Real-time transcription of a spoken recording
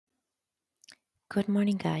Good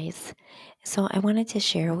morning, guys. So I wanted to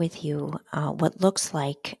share with you what looks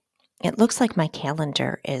like it looks like my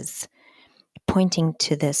calendar is pointing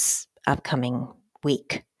to this upcoming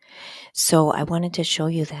week. So I wanted to show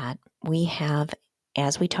you that we have,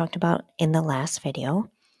 as we talked about in the last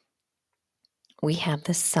video, we have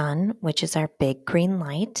the sun, which is our big green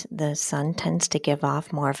light. The sun tends to give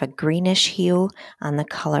off more of a greenish hue on the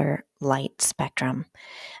color light spectrum.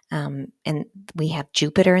 And we have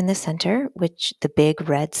Jupiter in the center, which the big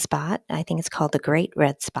red spot, I think it's called the Great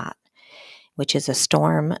Red Spot, which is a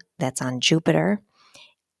storm that's on Jupiter.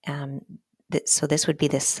 So this would be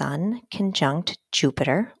the Sun conjunct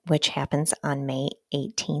Jupiter, which happens on May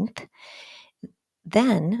 18th.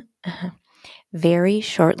 Then, very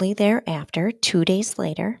shortly thereafter, 2 days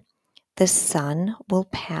later, the Sun will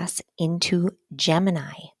pass into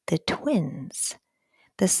Gemini, the twins.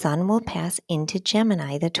 The sun will pass into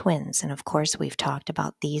Gemini, the twins. And of course, we've talked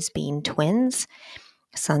about these being twins,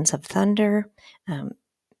 sons of thunder,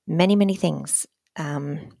 many, many things.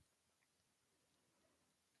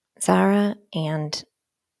 Zara and,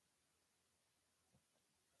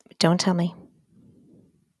 don't tell me,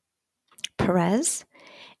 Perez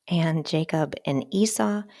and Jacob and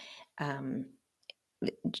Esau,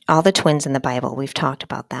 all the twins in the Bible, we've talked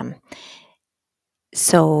about them.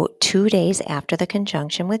 So 2 days after the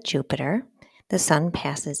conjunction with Jupiter, the sun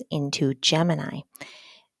passes into Gemini.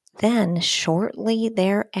 Then shortly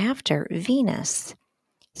thereafter, Venus.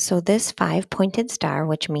 So this 5-pointed star,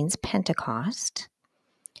 which means Pentecost,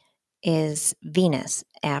 is Venus,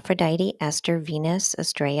 Aphrodite, Esther, Venus,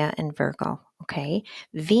 Estrella, and Virgo. Okay.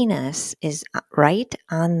 Venus is right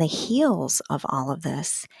on the heels of all of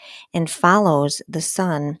this and follows the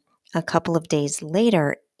sun a couple of days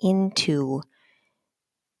later into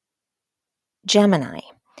Gemini.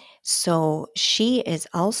 So she is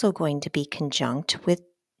also going to be conjunct with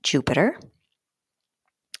Jupiter.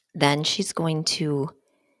 Then she's going to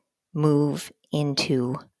move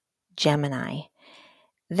into Gemini.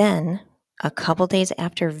 Then, a couple days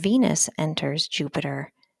after Venus enters Gemini,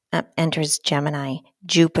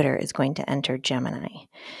 Jupiter is going to enter Gemini.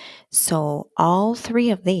 So all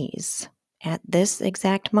three of these at this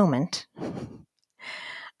exact moment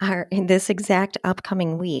are in this exact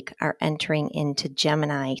upcoming week are entering into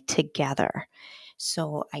Gemini together.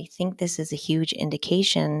 So I think this is a huge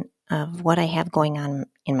indication of what I have going on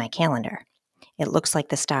in my calendar. It looks like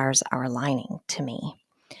the stars are aligning to me.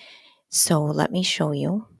 So let me show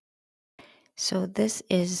you. So this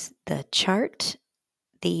is the chart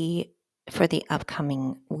for the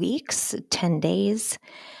upcoming weeks, 10 days.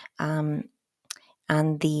 On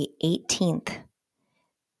the 18th,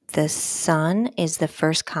 the sun is the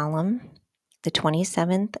first column, the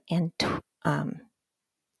 27th and 18th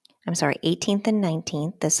and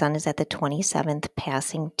 19th. The sun is at the 27th,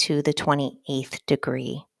 passing to the 28th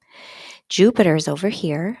degree. Jupiter is over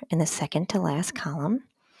here in the second to last column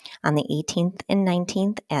on the 18th and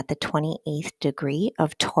 19th at the 28th degree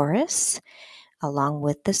of Taurus. Along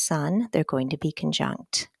with the sun, they're going to be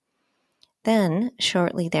conjunct. Then,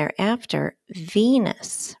 shortly thereafter,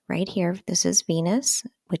 Venus, right here, this is Venus,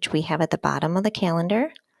 which we have at the bottom of the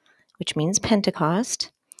calendar, which means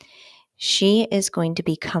Pentecost. She is going to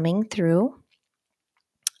be coming through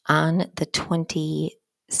on the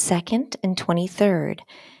 22nd and 23rd,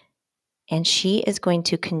 and she is going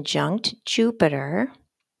to conjunct Jupiter,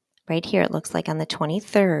 right here it looks like on the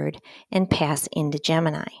 23rd, and pass into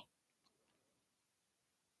Gemini.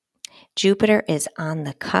 Jupiter is on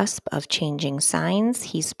the cusp of changing signs.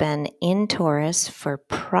 He's been in Taurus for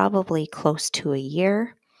probably close to a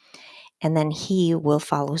year, and then he will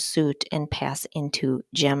follow suit and pass into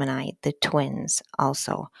Gemini, the twins,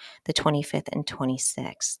 also the 25th and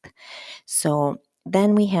 26th. So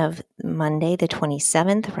then we have Monday, the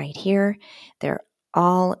 27th, right here. They're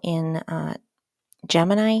all in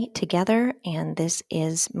Gemini together, and this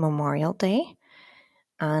is Memorial Day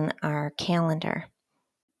on our calendar.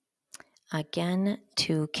 Again,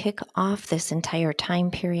 to kick off this entire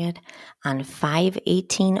time period on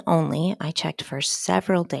 5/18 only, I checked for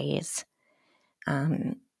several days.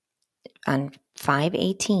 On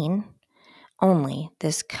 5/18 only,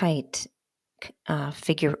 this kite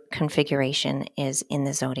configuration is in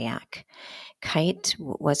the zodiac. Kite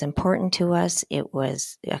was important to us.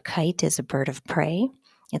 A kite is a bird of prey.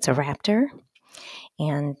 It's a raptor,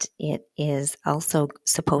 and it is also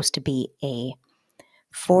supposed to be a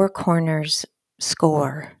four corners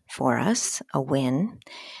score for us, a win.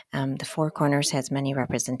 The four corners has many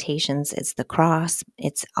representations. It's the cross.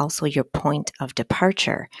 It's also your point of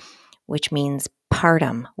departure, which means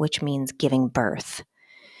partum, which means giving birth.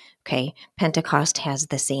 Okay, Pentecost has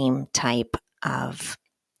the same type of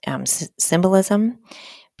symbolism,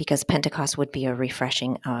 because Pentecost would be a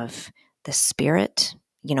refreshing of the spirit,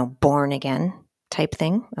 born again type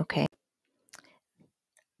thing. Okay.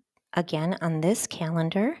 Again, on this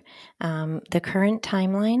calendar, the current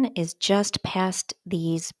timeline is just past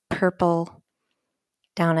these purple,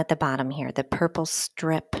 down at the bottom here, the purple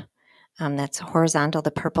strip that's horizontal,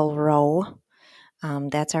 the purple row.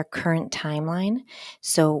 That's our current timeline.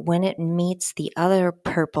 So when it meets the other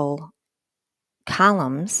purple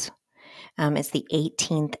columns, it's the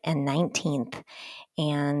 18th and 19th.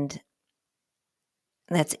 And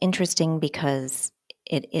that's interesting because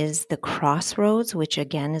it is the crossroads, which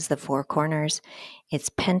again is the four corners. It's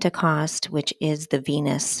Pentecost, which is the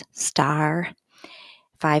Venus star,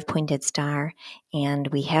 5-pointed star. And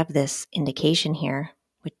we have this indication here,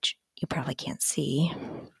 which you probably can't see.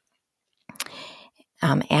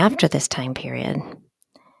 After this time period,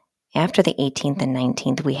 after the 18th and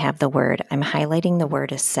 19th, we have the word, I'm highlighting the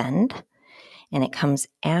word ascend, and it comes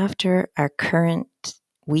after our current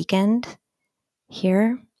weekend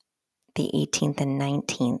here, the 18th and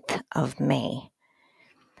 19th of May.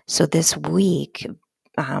 So this week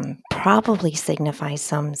probably signifies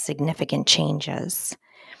some significant changes.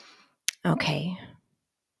 Okay.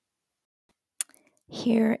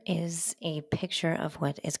 Here is a picture of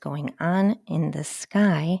what is going on in the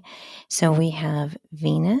sky. So we have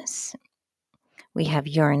Venus, we have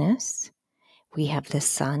Uranus, we have the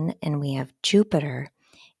Sun, and we have Jupiter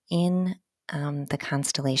in the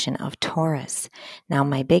constellation of Taurus. Now,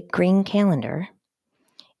 my big green calendar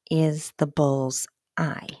is the bull's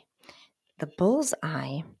eye. The bull's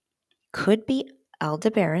eye could be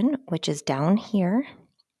Aldebaran, which is down here,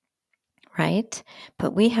 right?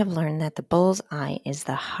 But we have learned that the bull's eye is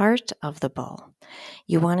the heart of the bull.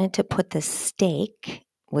 You wanted to put the stake,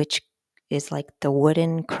 which is like the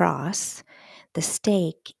wooden cross, the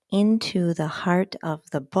stake into the heart of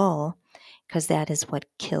the bull, because that is what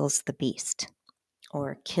kills the beast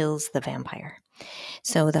or kills the vampire.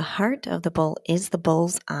 So the heart of the bull is the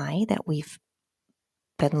bull's eye that we've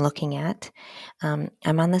been looking at. I'm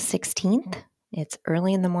on the 16th. It's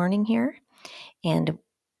early in the morning here, and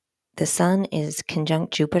the sun is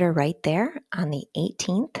conjunct Jupiter right there on the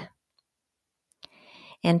 18th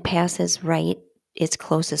and passes right its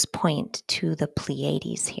closest point to the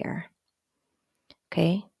Pleiades here.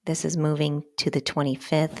 Okay, this is moving to the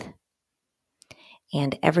 25th,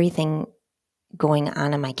 and everything going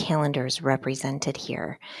on in my calendar is represented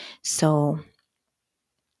here. So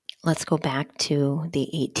let's go back to the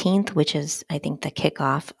 18th, which is, I think, the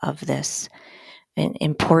kickoff of this an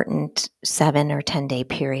important 7 or 10 day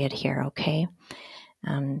period here, okay?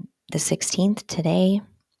 The 16th today,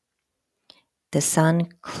 the sun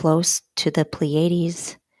close to the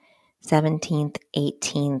Pleiades, 17th,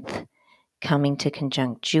 18th, coming to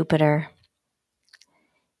conjunct Jupiter,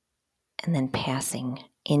 and then passing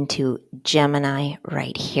into Gemini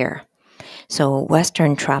right here. So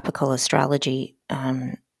Western tropical astrology,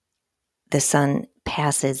 the sun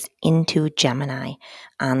passes into Gemini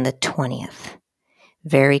on the 20th,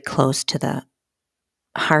 very close to the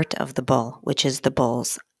heart of the bull, which is the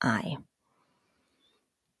bull's eye.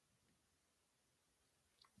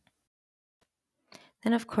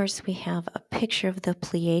 Then, of course, we have a picture of the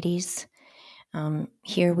Pleiades.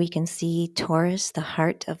 Here we can see Taurus, the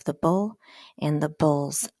heart of the bull, and the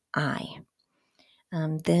bull's eye.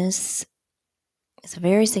 This is a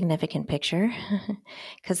very significant picture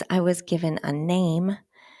because I was given a name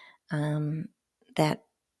that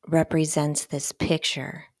represents this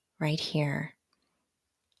picture right here.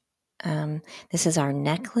 This is our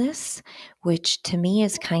necklace, which to me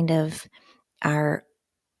is kind of our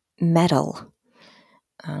medal.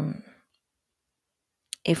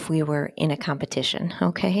 If we were in a competition,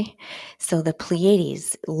 okay? So the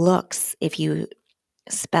Pleiades looks, if you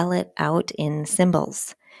spell it out in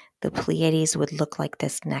symbols, the Pleiades would look like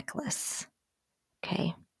this necklace,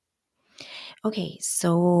 okay? Okay,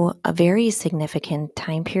 so a very significant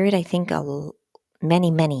time period. I think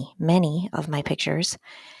many of my pictures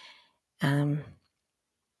are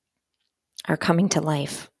coming to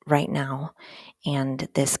life right now and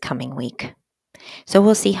this coming week. So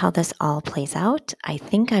we'll see how this all plays out. I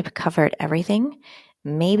think I've covered everything.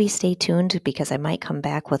 Maybe stay tuned because I might come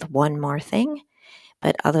back with one more thing.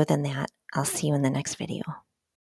 But other than that, I'll see you in the next video.